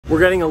We're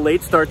getting a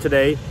late start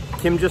today.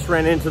 Kim just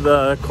ran into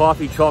the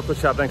coffee chocolate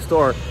shop next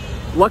door.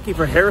 Lucky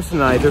for Harrison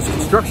and I, there's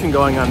construction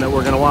going on that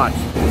we're gonna watch. Say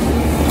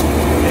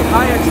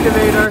hi,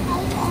 excavator.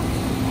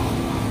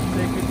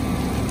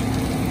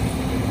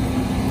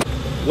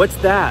 What's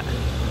that?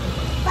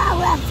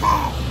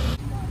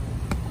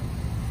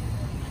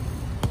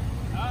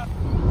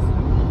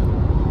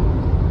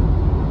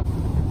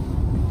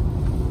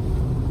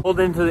 Pulled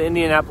into the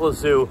Indianapolis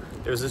Zoo.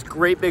 There's this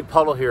great big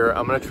puddle here.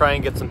 I'm gonna try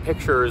and get some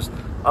pictures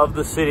of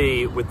the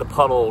city with the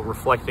puddle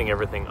reflecting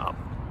everything up.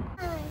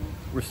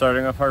 We're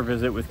starting off our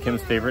visit with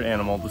Kim's favorite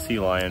animal, the sea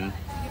lion.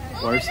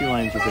 Why are sea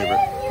lions your favorite?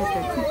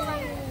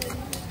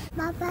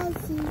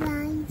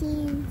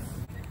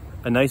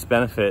 A nice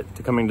benefit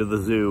to coming to the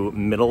zoo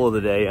middle of the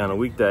day on a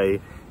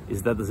weekday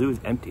is that the zoo is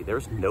empty.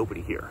 There's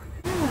nobody here.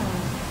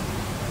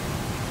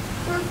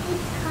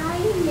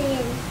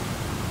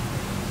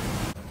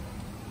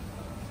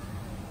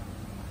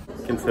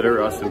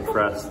 Consider us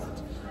impressed.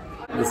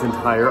 This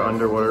entire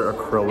underwater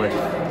acrylic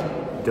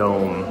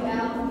dome,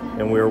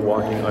 and we are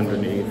walking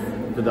underneath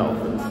the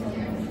dolphins.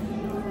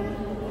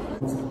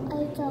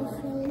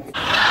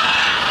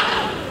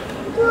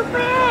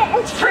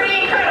 It's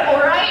pretty incredible,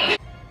 right?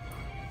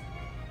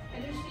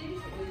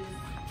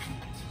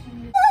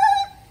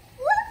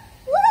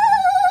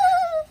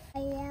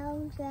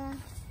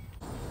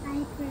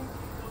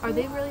 Are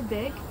they really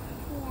big?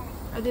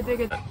 Yeah. Are they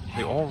bigger?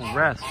 They all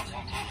rest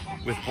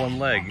with one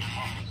leg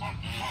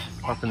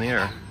up in the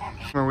air.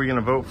 Who are we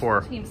gonna vote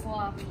for? Team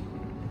Sloth.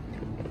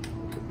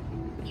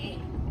 Yeah.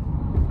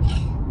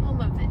 Home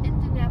of the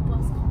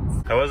Indianapolis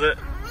Colts. How was it?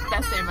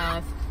 Best day of my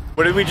life.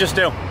 What did we just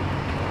do?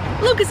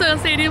 Lucas Oil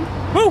Stadium.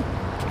 Woo!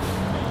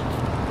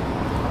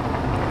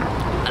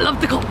 I love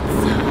the Colts.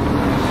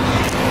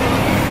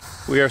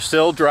 We are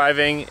still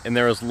driving, and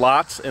there is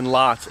lots and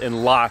lots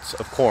and lots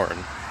of corn.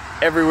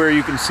 Everywhere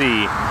you can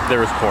see,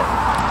 there is corn.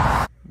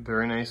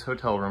 Very nice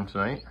hotel room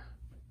tonight.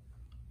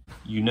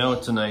 You know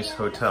it's a nice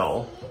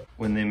hotel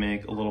when they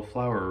make a little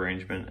flower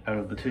arrangement out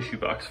of the tissue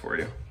box for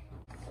you.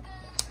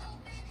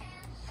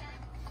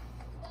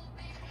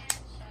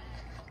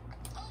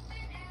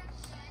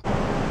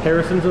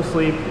 Harrison's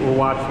asleep. We're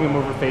watching him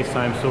over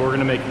FaceTime, so we're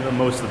gonna make the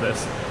most of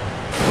this.